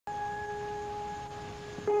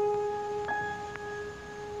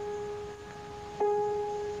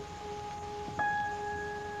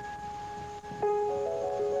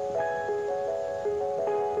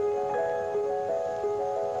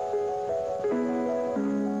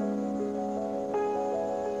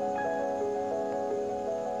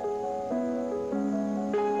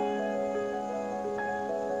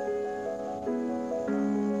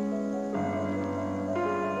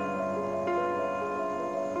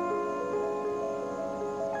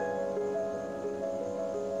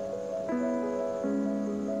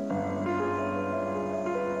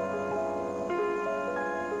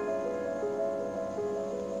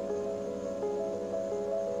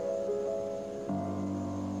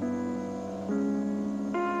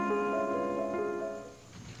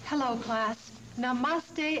Hello, class.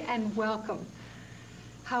 Namaste and welcome.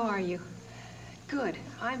 How are you? Good.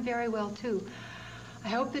 I'm very well, too. I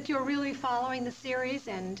hope that you're really following the series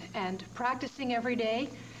and practicing every day.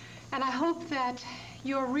 And I hope that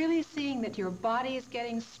you're really seeing that your body is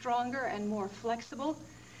getting stronger and more flexible,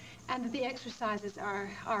 and that the exercises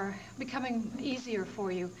are becoming easier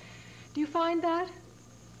for you. Do you find that?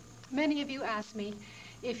 Many of you ask me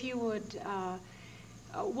if you would,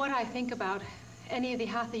 what I think about any of the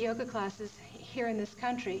Hatha Yoga classes here in this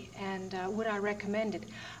country, and would I recommend it?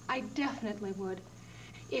 I definitely would.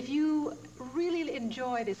 If you really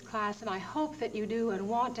enjoy this class, and I hope that you do, and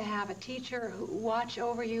want to have a teacher who watch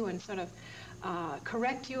over you and sort of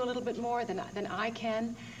correct you a little bit more than I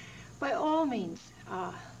can, by all means,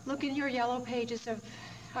 look in your yellow pages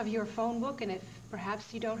of your phone book, and if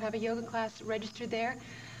perhaps you don't have a yoga class registered there,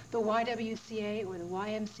 the YWCA or the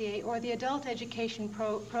YMCA or the adult education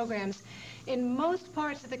programs in most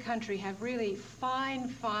parts of the country have really fine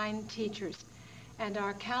teachers. And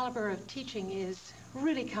our caliber of teaching is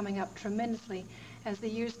really coming up tremendously as the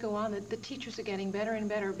years go on. The teachers are getting better and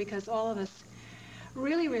better because all of us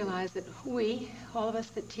really realize that all of us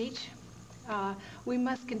that teach, we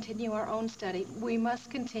must continue our own study. We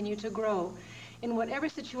must continue to grow in whatever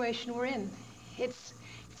situation we're in. It's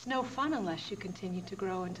no fun unless you continue to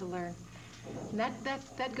grow and to learn. And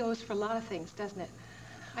that goes for a lot of things, doesn't it?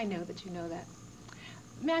 I know that you know that.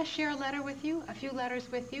 May I share a letter with you, a few letters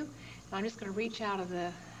with you? And I'm just going to reach out of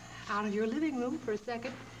your living room for a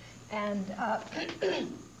second. And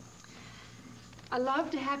I love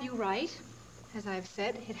to have you write. As I've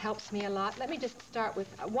said, it helps me a lot. Let me just start with,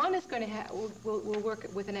 one is going to we'll work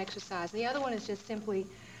with an exercise. The other one is just simply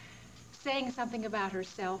saying something about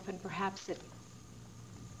herself, and perhaps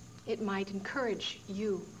it might encourage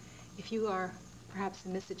you if you are perhaps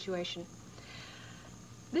in this situation.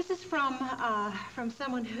 This is from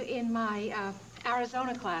someone who in my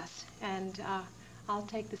Arizona class, and I'll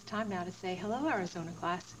take this time now to say hello, Arizona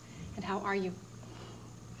class, and how are you?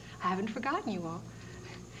 I haven't forgotten you all.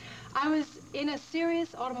 I was in a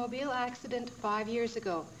serious automobile accident 5 years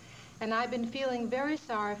ago, and I've been feeling very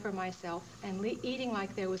sorry for myself and eating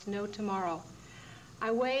like there was no tomorrow. I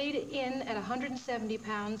weighed in at 170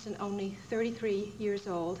 pounds and only 33 years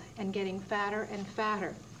old, and getting fatter and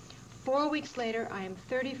fatter. 4 weeks later, I am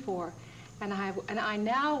 34, and I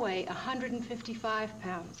now weigh 155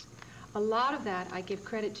 pounds. A lot of that I give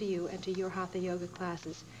credit to you and to your Hatha Yoga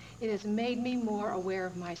classes. It has made me more aware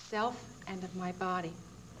of myself and of my body.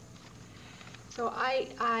 So I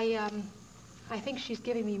think she's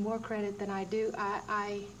giving me more credit than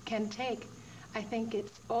I can take. I think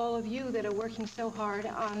it's all of you that are working so hard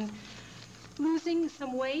on losing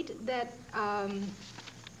some weight that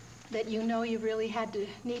you know you really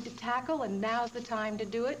need to tackle, and now's the time to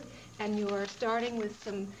do it. And you're starting with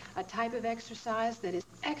a type of exercise that is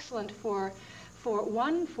excellent for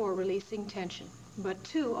releasing tension, but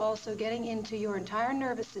two, also getting into your entire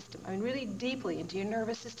nervous system. I mean, really deeply into your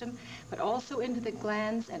nervous system, but also into the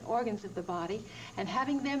glands and organs of the body, and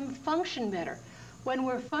having them function better. When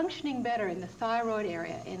we're functioning better in the thyroid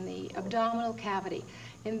area, in the abdominal cavity,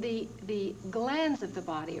 in the glands of the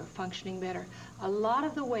body are functioning better, a lot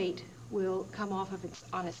of the weight will come off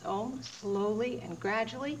on its own, slowly and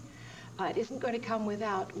gradually. It isn't going to come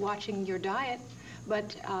without watching your diet,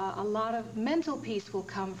 but a lot of mental peace will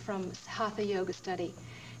come from Hatha Yoga study.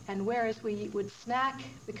 And whereas we would snack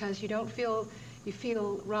because you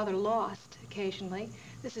feel rather lost occasionally,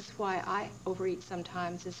 this is why I overeat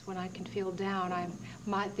sometimes, is when I can feel down.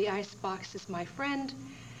 The ice box is my friend.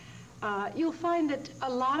 You'll find that a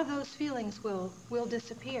lot of those feelings will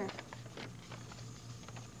disappear.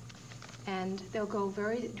 And they'll go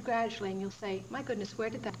very gradually, and you'll say, my goodness,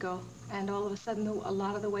 where did that go? And all of a sudden, a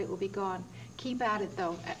lot of the weight will be gone. Keep at it,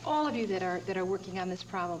 though. All of you that are working on this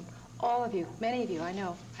problem, all of you, many of you, I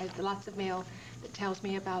know. I have lots of mail that tells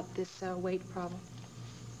me about this weight problem.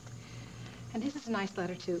 And this is a nice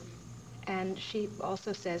letter, too. And she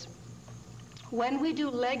also says, when we do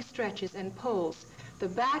leg stretches and pulls, the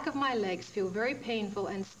back of my legs feel very painful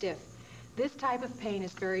and stiff. This type of pain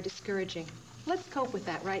is very discouraging. Let's cope with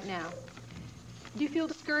that right now. Do you feel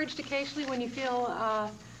discouraged occasionally when you feel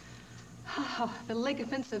the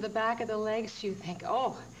ligaments of the back of the legs? You think,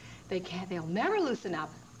 oh, they'll never loosen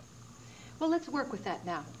up. Well, let's work with that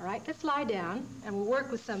now, all right? Let's lie down, and we'll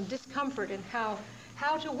work with some discomfort and how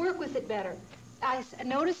to work with it better.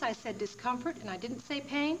 Notice I said discomfort, and I didn't say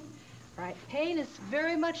pain, right? Pain is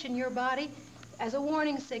very much in your body as a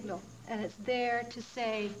warning signal, and it's there to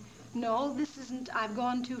say, no, this isn't, I've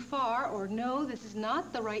gone too far, or no, this is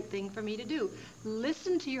not the right thing for me to do.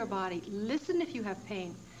 Listen to your body. Listen if you have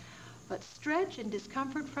pain. But stretch and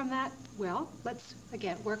discomfort from that, well, let's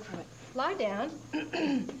again work from it. Lie down,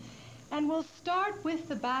 and we'll start with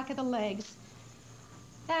the back of the legs.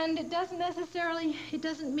 And it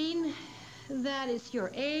doesn't mean that it's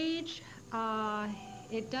your age.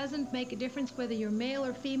 It doesn't make a difference whether you're male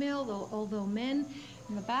or female, although men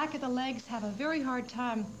in the back of the legs have a very hard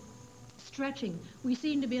time stretching. We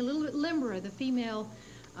seem to be a little bit limberer. The female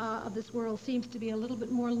of this world seems to be a little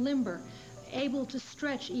bit more limber, able to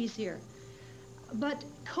stretch easier. But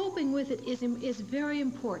coping with it is very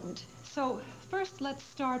important. So first let's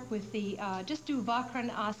start with the, just do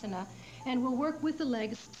Vakranasana, and we'll work with the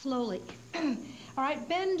legs slowly. All right,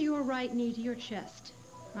 bend your right knee to your chest.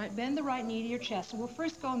 All right, bend the right knee to your chest. And we'll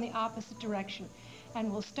first go in the opposite direction.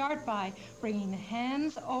 And we'll start by bringing the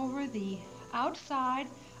hands over the outside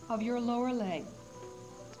of your lower leg.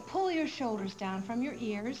 Pull your shoulders down from your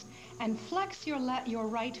ears and flex your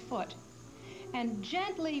right foot. And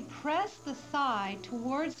gently press the thigh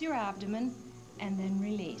towards your abdomen and then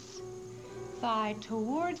release. Thigh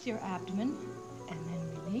towards your abdomen and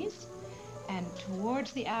then release. And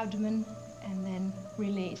towards the abdomen and then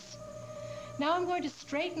release. Now I'm going to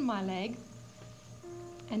straighten my leg,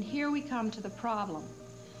 and here we come to the problem.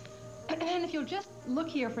 And if you'll just look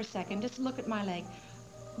here for a second, just look at my leg.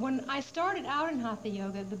 When I started out in Hatha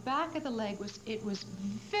Yoga, the back of the leg was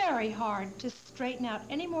very hard to straighten out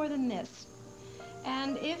any more than this.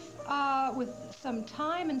 And if with some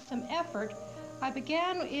time and some effort, I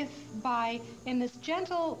began in this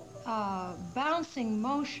gentle bouncing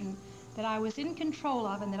motion that I was in control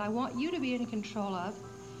of and that I want you to be in control of,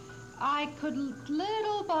 I could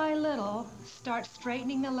little by little start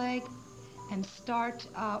straightening the leg and start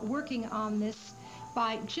working on this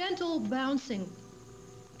by gentle bouncing,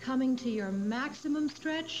 coming to your maximum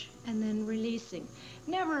stretch and then releasing.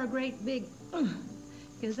 Never a great big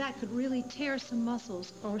because that could really tear some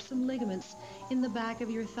muscles or some ligaments in the back of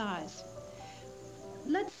your thighs.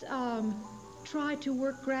 Let's try to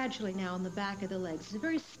work gradually now on the back of the legs. It's a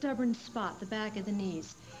very stubborn spot, the back of the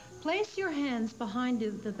knees. Place your hands behind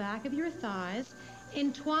the back of your thighs.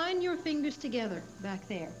 Entwine your fingers together back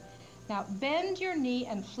there. Now bend your knee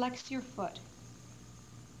and flex your foot.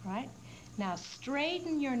 Right? Now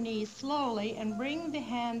straighten your knees slowly and bring the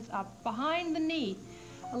hands up behind the knee,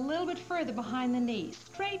 a little bit further behind the knee.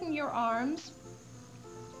 Straighten your arms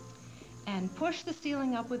and push the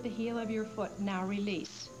ceiling up with the heel of your foot. Now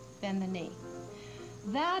release. Bend the knee.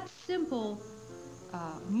 That simple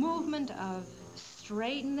movement of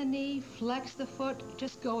straighten the knee, flex the foot,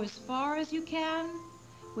 just go as far as you can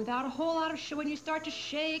without a whole lot of when you start to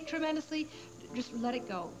shake tremendously, just let it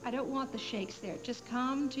go. I don't want the shakes there. Just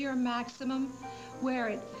come to your maximum where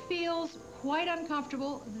it feels quite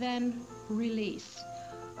uncomfortable, then release.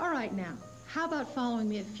 All right, now, how about following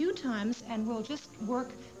me a few times and we'll just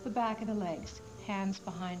work the back of the legs. Hands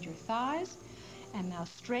behind your thighs, and now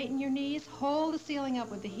straighten your knees, hold the ceiling up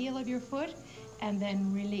with the heel of your foot, and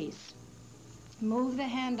then release. Move the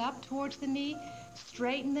hand up towards the knee,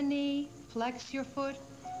 straighten the knee, flex your foot,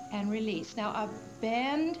 and release. Now up,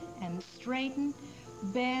 bend and straighten,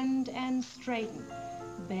 bend and straighten,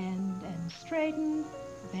 bend and straighten,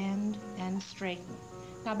 bend and straighten.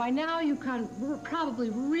 Now by now you can probably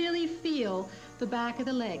really feel the back of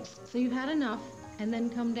the legs. So you've had enough, and then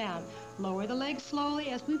come down. Lower the legs slowly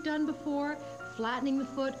as we've done before, flattening the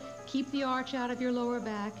foot, keep the arch out of your lower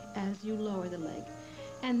back as you lower the leg.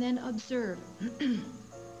 And then observe.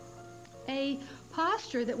 A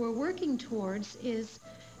posture that we're working towards is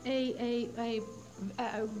a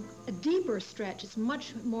deeper stretch. It's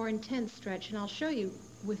much more intense stretch, and I'll show you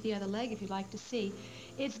with the other leg if you'd like to see.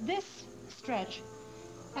 It's this stretch,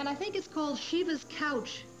 and I think it's called Shiva's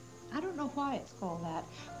couch. I don't know why it's called that,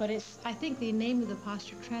 but I think the name of the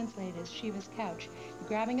posture translated is Shiva's couch. You're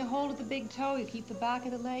grabbing a hold of the big toe, you keep the back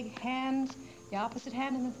of the leg, hands, the opposite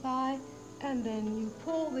hand in the thigh, and then you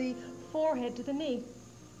pull the forehead to the knee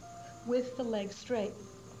with the leg straight.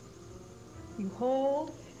 You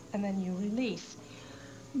hold, and then you release.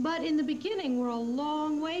 But in the beginning, we're a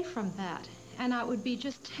long way from that, and it would be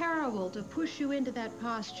just terrible to push you into that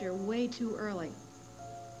posture way too early.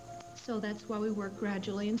 So that's why we work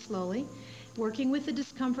gradually and slowly, working with the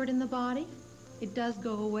discomfort in the body. It does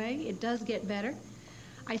go away. It does get better.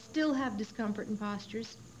 I still have discomfort in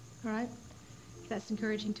postures, all right? If that's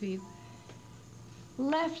encouraging to you.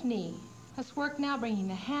 Left knee. Let's work now bringing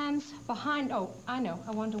the hands behind. Oh, I know.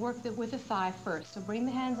 I wanted to work with the thigh first. So bring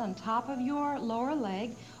the hands on top of your lower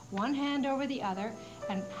leg, one hand over the other,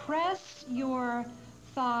 and press your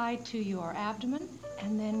thigh to your abdomen,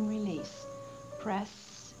 and then release.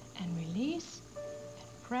 Press and release,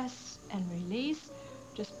 and press and release,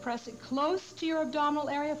 Just press it close to your abdominal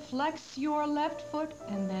area, flex your left foot,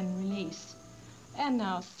 and then release. And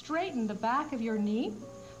now straighten the back of your knee.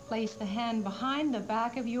 Place the hand behind the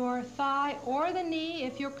back of your thigh or the knee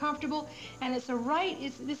if you're comfortable. And this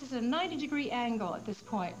is a 90-degree angle at this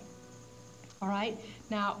point. All right,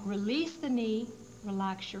 now release the knee,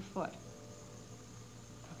 relax your foot.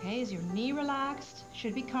 Okay, is your knee relaxed?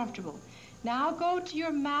 Should be comfortable. Now go to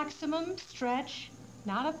your maximum stretch,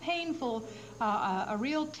 not a painful, a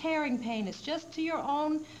real tearing pain. It's just to your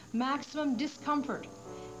own maximum discomfort.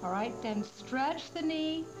 All right, then stretch the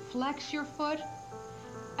knee, flex your foot,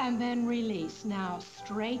 and then release. Now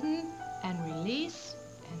straighten and release,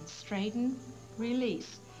 and straighten,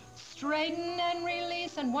 release. Straighten and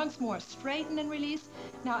release, and once more, straighten and release.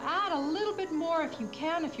 Now add a little bit more if you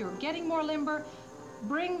can, if you're getting more limber.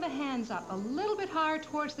 Bring the hands up a little bit higher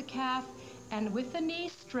towards the calf, and with the knee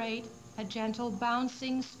straight, a gentle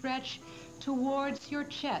bouncing stretch towards your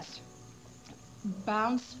chest.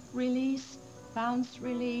 Bounce, release,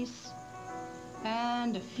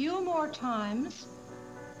 and a few more times.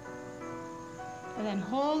 And then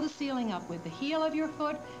hold the ceiling up with the heel of your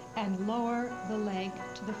foot and lower the leg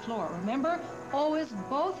to the floor. Remember, always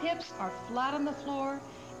both hips are flat on the floor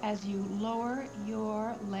as you lower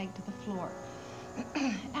your leg to the floor.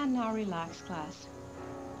 And now relax, class.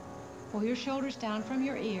 Pull your shoulders down from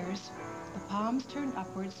your ears, the palms turned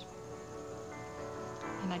upwards.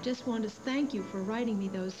 And I just want to thank you for writing me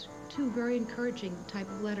those two very encouraging type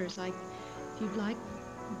of letters. If you'd like,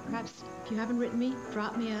 perhaps if you haven't written me,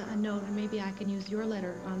 drop me a note and maybe I can use your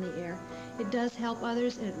letter on the air. It does help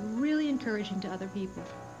others and it's really encouraging to other people.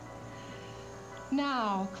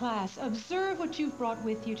 Now, class, observe what you've brought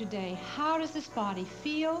with you today. How does this body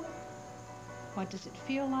feel? What does it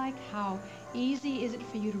feel like? How easy is it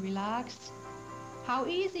for you to relax? How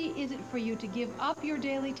easy is it for you to give up your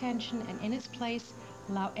daily tension and in its place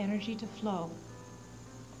allow energy to flow?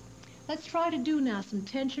 Let's try to do now some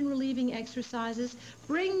tension relieving exercises.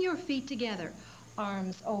 Bring your feet together,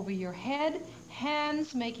 arms over your head,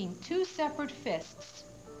 hands making two separate fists.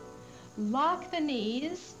 Lock the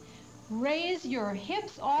knees, raise your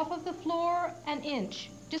hips off of the floor an inch,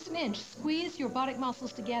 just an inch. Squeeze your buttock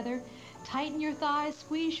muscles together, tighten your thighs,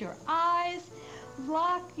 squeeze your eyes,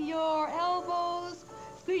 lock your elbows,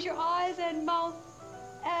 squeeze your eyes and mouth,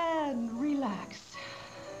 and relax.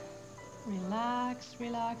 Relax,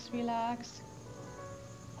 relax, relax.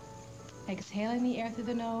 Exhaling the air through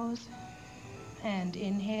the nose. And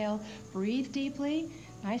inhale, breathe deeply,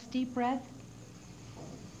 nice deep breath.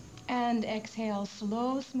 And exhale,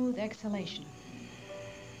 slow, smooth exhalation.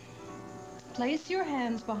 Place your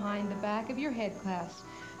hands behind the back of your head, class.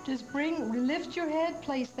 Just lift your head,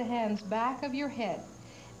 place the hands back of your head.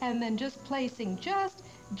 And then just placing just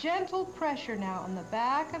gentle pressure now on the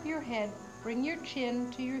back of your head. Bring your chin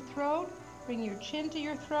to your throat, bring your chin to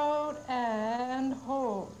your throat, and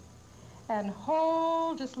hold. And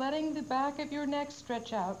hold, just letting the back of your neck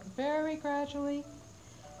stretch out very gradually.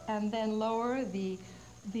 And then lower the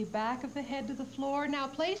back of the head to the floor. Now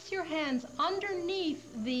place your hands underneath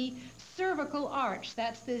the cervical arch.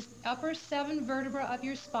 That's this upper 7 vertebra of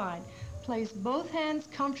your spine. Place both hands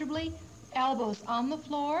comfortably, elbows on the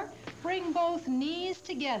floor. Bring both knees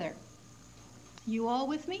together. You all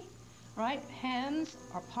with me? Right, hands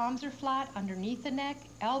or palms are flat underneath the neck,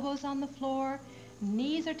 elbows on the floor,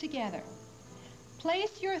 knees are together.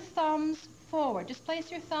 Place your thumbs forward. Just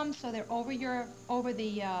place your thumbs so they're over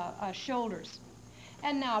the shoulders.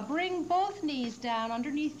 And now bring both knees down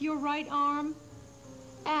underneath your right arm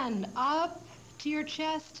and up to your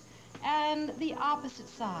chest and the opposite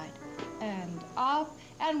side. And up,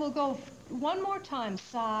 and we'll go one more time,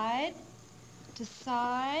 side to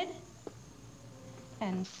side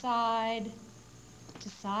and side to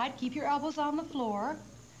side. Keep your elbows on the floor.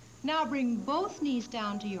 Now bring both knees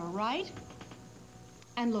down to your right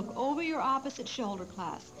and look over your opposite shoulder,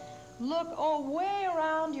 class. Look way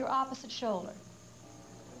around your opposite shoulder.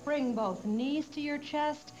 Bring both knees to your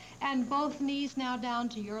chest and both knees now down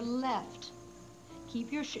to your left.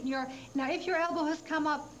 Keep now if your elbow has come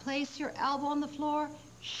up, place your elbow on the floor,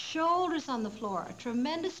 shoulders on the floor. A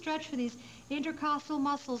tremendous stretch for these intercostal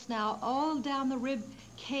muscles now all down the rib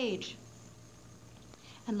cage.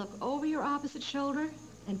 And look over your opposite shoulder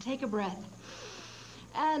and take a breath.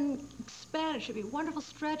 And expand. It should be a wonderful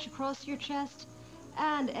stretch across your chest.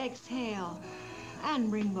 And exhale. And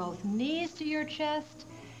bring both knees to your chest.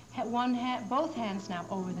 Both hands now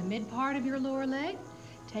over the mid part of your lower leg.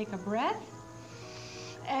 Take a breath.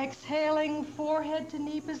 Exhaling, forehead to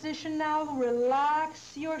knee position now.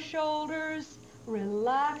 Relax your shoulders.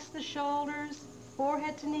 Relax the shoulders.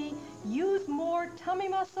 Forehead to knee. Use more tummy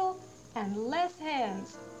muscle and less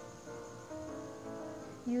hands.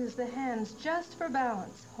 Use the hands just for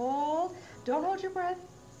balance. Hold, don't hold your breath,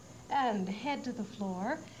 and head to the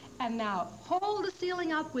floor. And now hold the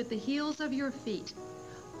ceiling up with the heels of your feet.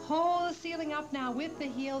 Hold the ceiling up now with the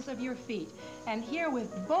heels of your feet. And here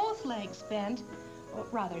with both legs bent, or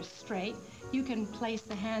rather straight, you can place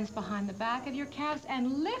the hands behind the back of your calves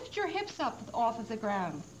and lift your hips up off of the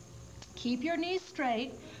ground. Keep your knees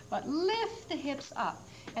straight, but lift the hips up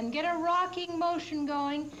and get a rocking motion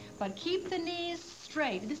going, but keep the knees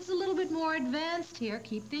straight. This is a little bit more advanced here.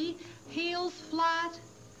 Keep the heels flat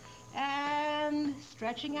and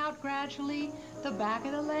stretching out gradually the back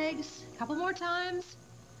of the legs. A couple more times.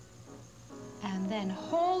 And then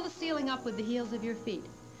hold the ceiling up with the heels of your feet.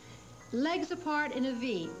 Legs apart in a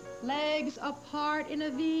V. Legs apart in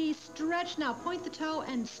a V. Stretch now. Point the toe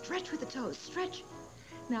and stretch with the toes. Stretch.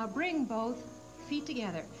 Now bring both feet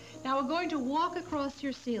together. Now we're going to walk across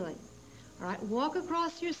your ceiling. All right, walk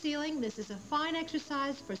across your ceiling. This is a fine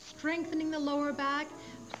exercise for strengthening the lower back,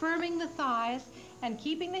 firming the thighs, and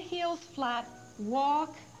keeping the heels flat.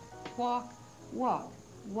 Walk, walk, walk,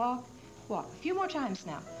 walk, walk. A few more times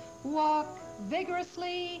now. Walk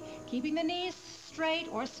vigorously, keeping the knees straight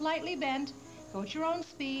or slightly bent. Go at your own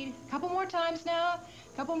speed. A couple more times now.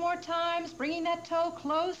 A couple more times, bringing that toe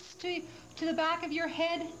close to the back of your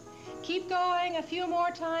head. Keep going a few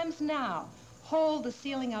more times now. Hold the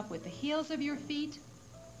ceiling up with the heels of your feet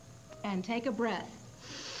and take a breath.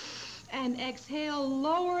 And exhale,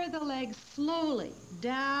 lower the legs slowly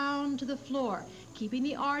down to the floor, keeping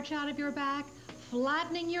the arch out of your back,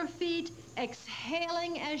 flattening your feet,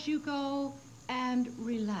 exhaling as you go, and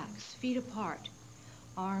relax. Feet apart,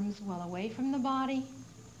 arms well away from the body.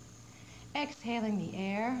 Exhaling the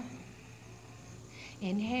air.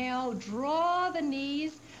 Inhale, draw the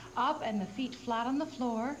knees up and the feet flat on the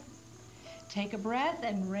floor. Take a breath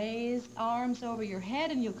and raise arms over your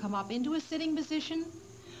head, and you'll come up into a sitting position.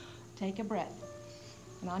 Take a breath.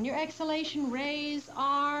 And on your exhalation, raise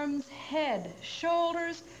arms, head,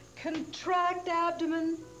 shoulders, contract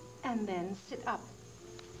abdomen, and then sit up.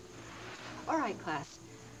 All right, class.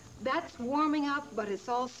 That's warming up, but it's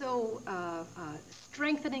also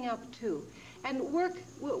strengthening up too. And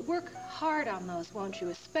work hard on those, won't you?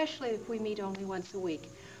 Especially if we meet only once a week.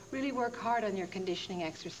 Really work hard on your conditioning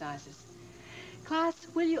exercises. Class,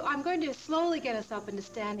 will you? I'm going to slowly get us up into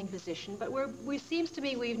standing position, but seems to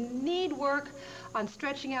me we need work on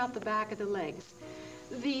stretching out the back of the legs.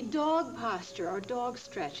 The dog posture or dog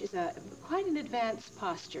stretch is quite an advanced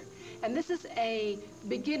posture, and this is a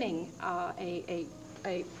beginning,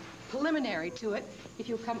 a preliminary to it. If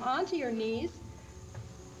you come onto your knees,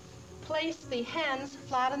 place the hands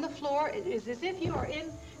flat on the floor. It is as if you are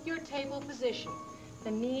in your table position.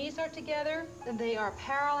 The knees are together and they are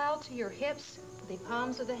parallel to your hips. The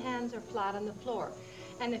palms of the hands are flat on the floor.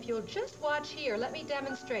 And if you'll just watch here, let me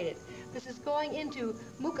demonstrate it. This is going into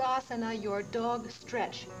Mukhasana, your dog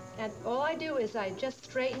stretch. And all I do is I just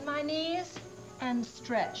straighten my knees and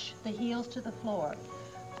stretch the heels to the floor.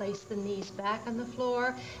 Place the knees back on the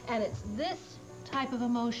floor, and it's this type of a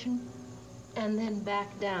motion, and then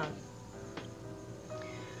back down.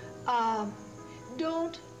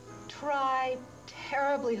 Don't try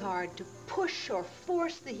terribly hard to push or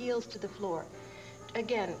force the heels to the floor.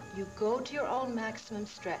 Again, you go to your own maximum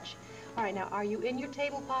stretch. All right, now, are you in your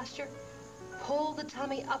table posture? Pull the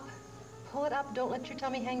tummy up. Pull it up. Don't let your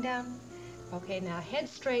tummy hang down. Okay, now head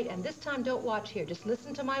straight, and this time don't watch here. Just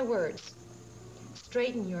listen to my words.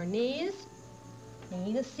 Straighten your knees.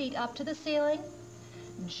 Bring the seat up to the ceiling.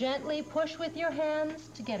 Gently push with your hands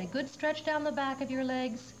to get a good stretch down the back of your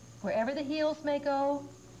legs. Wherever the heels may go,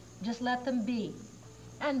 just let them be.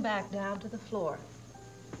 And back down to the floor.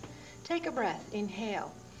 Take a breath.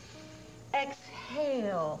 Inhale.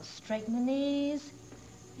 Exhale. Straighten the knees.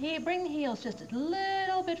 Bring the heels just a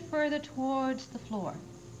little bit further towards the floor.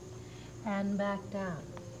 And back down.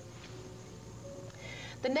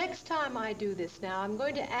 The next time I do this now, I'm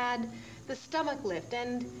going to add the stomach lift,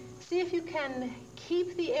 and see if you can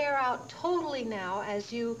keep the air out totally now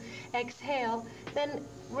as you exhale. Then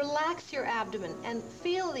relax your abdomen and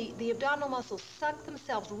feel the abdominal muscles suck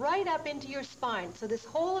themselves right up into your spine. So this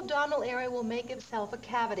whole abdominal area will make itself a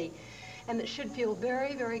cavity, and it should feel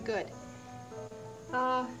very, very good.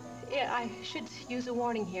 I should use a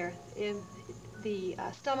warning here. The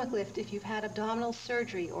stomach lift, if you've had abdominal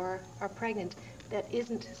surgery or are pregnant, that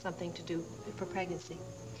isn't something to do for pregnancy.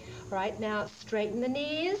 All right, now straighten the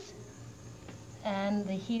knees and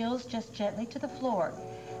the heels just gently to the floor.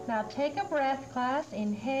 Now take a breath, class.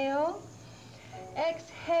 Inhale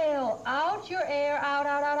Exhale out your air, out,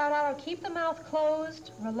 out, out, out, out. Keep the mouth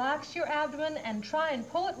closed. Relax your abdomen and try and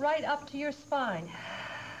pull it right up to your spine.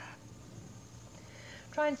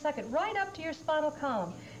 Try and suck it right up to your spinal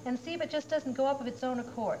column and see if it just doesn't go up of its own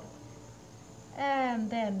accord. And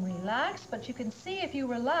then relax, but you can see if you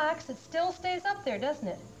relax, it still stays up there, doesn't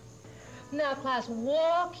it? Now, class,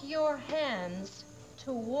 walk your hands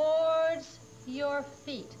towards your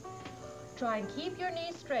feet. Try and keep your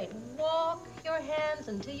knees straight. Walk your hands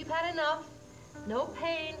until you've had enough. No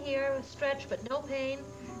pain here, stretch, but no pain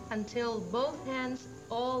until both hands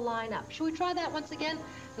all line up. Should we try that once again?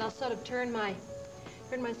 And I'll sort of turn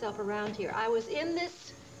myself around here. I was in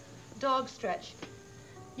this dog stretch.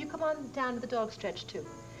 You come on down to the dog stretch too.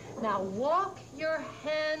 Now walk your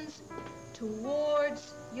hands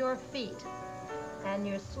towards your feet. And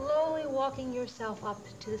you're slowly walking yourself up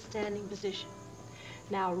to the standing position.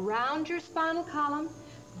 Now round your spinal column,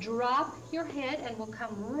 drop your head, and we'll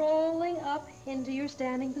come rolling up into your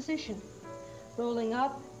standing position. Rolling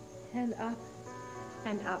up and up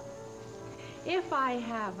and up.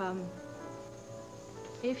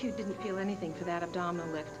 If you didn't feel anything for that abdominal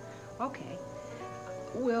lift, okay.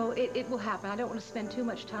 It will happen. I don't want to spend too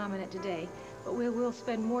much time on it today, but we'll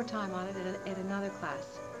spend more time on it at another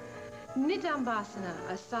class. Nidambasana,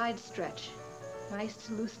 a side stretch. Nice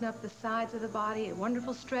to loosen up the sides of the body, a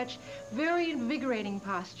wonderful stretch, very invigorating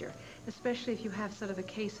posture, especially if you have sort of a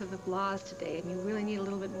case of the blahs today and you really need a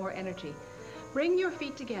little bit more energy. Bring your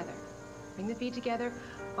feet together. Bring the feet together,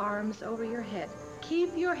 arms over your head.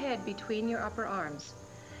 Keep your head between your upper arms.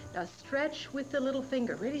 Now stretch with the little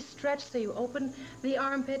finger. Really stretch so you open the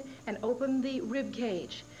armpit and open the rib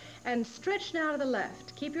cage. And stretch now to the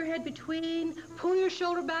left. Keep your head between. Pull your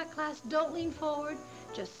shoulder back, class. Don't lean forward.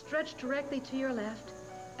 Just stretch directly to your left.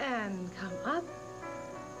 And come up.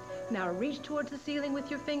 Now reach towards the ceiling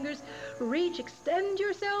with your fingers. Reach, extend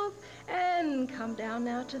yourself, and come down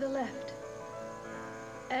now to the left.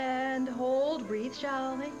 And hold. Breathe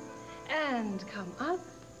shallowly. And come up.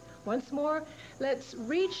 Once more, let's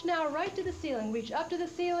reach now right to the ceiling. Reach up to the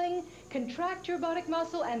ceiling, contract your buttock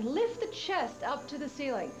muscle, and lift the chest up to the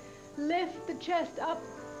ceiling. Lift the chest up,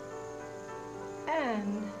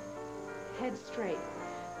 and head straight.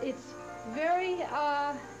 It's very,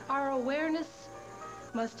 our awareness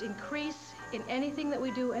must increase in anything that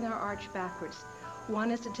we do in our arch backwards.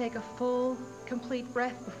 One is to take a full, complete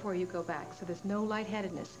breath before you go back, so there's no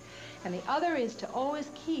lightheadedness. And the other is to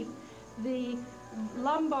always keep the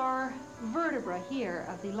lumbar vertebra here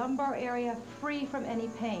of the lumbar area free from any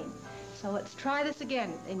pain. So let's try this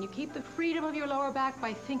again. And you keep the freedom of your lower back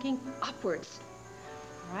by thinking upwards.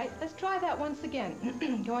 All right, let's try that once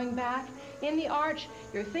again. Going back in the arch,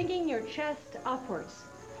 you're thinking your chest upwards.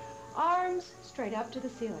 Arms straight up to the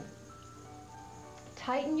ceiling.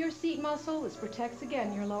 Tighten your seat muscle. This protects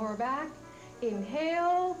again your lower back.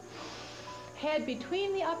 Inhale, head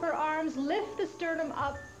between the upper arms, lift the sternum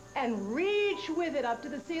up, and reach with it up to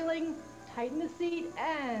the ceiling. Tighten the seat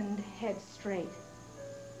and head straight.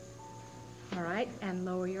 All right, and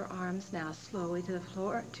lower your arms now slowly to the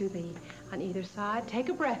floor, on either side. Take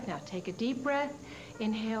a breath now. Take a deep breath.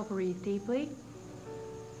 Inhale, breathe deeply.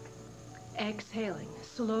 Exhaling.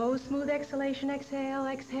 Slow, smooth exhalation. Exhale,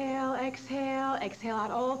 exhale, exhale. Exhale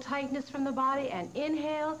out all tightness from the body, and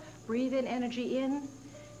inhale. Breathe in energy in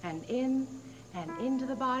and into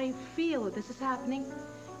the body. Feel that this is happening.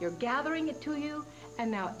 You're gathering it to you,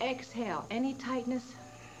 and now exhale. Any tightness,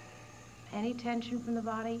 any tension from the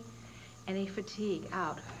body, any fatigue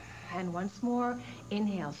out. And once more,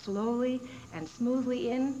 inhale slowly and smoothly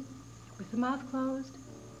in with the mouth closed.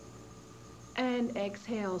 And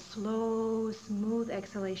exhale, slow, smooth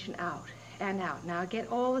exhalation out and out. Now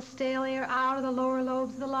get all the stale air out of the lower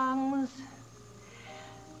lobes of the lungs.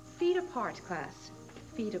 Feet apart, class.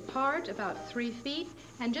 Feet apart, about 3 feet,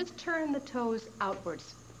 and just turn the toes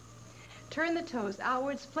outwards. Turn the toes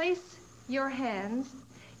outwards. Place your hands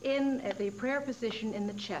in the prayer position in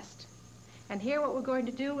the chest. And here what we're going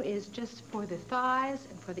to do is just for the thighs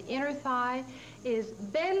and for the inner thigh is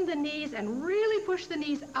bend the knees and really push the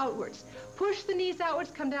knees outwards. Push the knees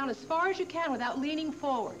outwards, come down as far as you can without leaning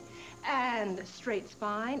forward. And straight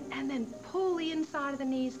spine, and then pull the inside of the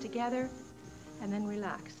knees together, and then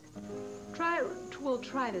relax. We'll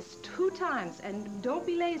try this 2 times, and don't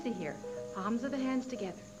be lazy here. Palms of the hands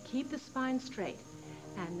together. Keep the spine straight.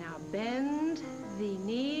 And now bend the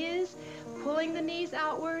knees, pulling the knees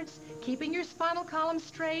outwards, keeping your spinal column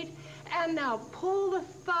straight, and now pull the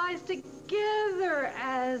thighs together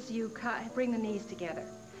as you bring the knees together.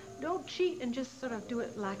 Don't cheat and just sort of do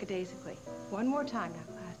it lackadaisically. One more time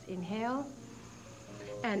now, class. Inhale,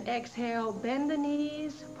 And exhale, bend the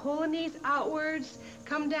knees, pull the knees outwards,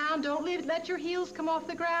 come down, don't let your heels come off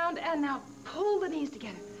the ground, and now pull the knees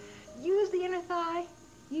together. Use the inner thigh,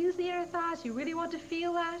 use the inner thighs. You really want to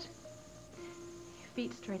feel that? Your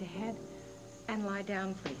feet straight ahead, and lie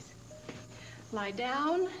down, please. Lie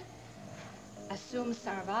down, assume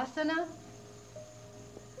Sarvasana,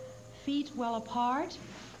 feet well apart.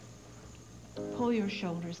 Pull your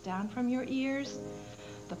shoulders down from your ears.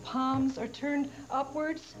 The palms are turned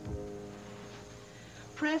upwards.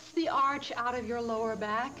 Press the arch out of your lower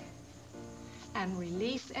back and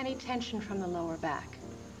release any tension from the lower back.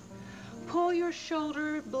 Pull your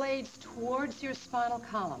shoulder blades towards your spinal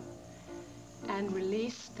column and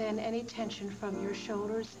release then any tension from your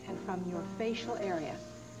shoulders and from your facial area.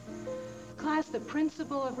 Class, the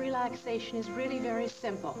principle of relaxation is really very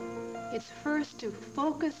simple. It's first to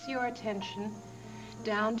focus your attention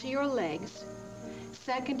down to your legs.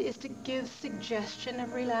 Second is to give suggestion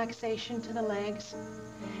of relaxation to the legs.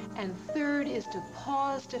 And third is to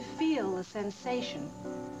pause to feel the sensation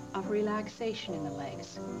of relaxation in the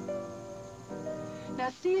legs. Now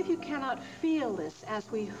see if you cannot feel this as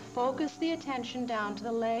we focus the attention down to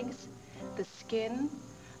the legs, the skin,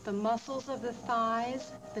 the muscles of the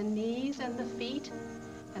thighs, the knees and the feet,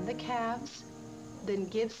 and the calves. Then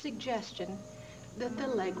give suggestion that the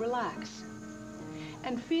leg relax.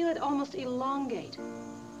 And feel it almost elongate.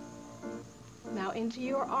 Now into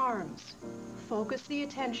your arms. Focus the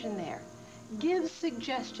attention there. Give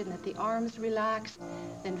suggestion that the arms relax,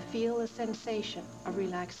 then feel the sensation of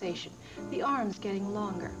relaxation. The arms getting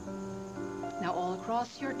longer. Now all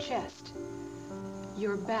across your chest,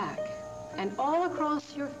 your back, and all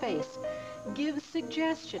across your face, give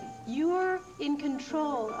suggestion. You're in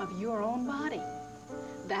control of your own body.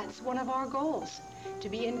 That's one of our goals, to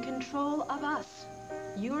be in control of us.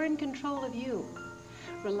 You're in control of you.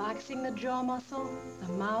 Relaxing the jaw muscle,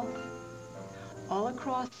 the mouth, all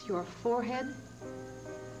across your forehead,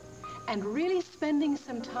 and really spending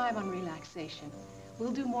some time on relaxation.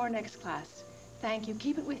 We'll do more next class. Thank you.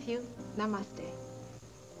 Keep it with you. Namaste.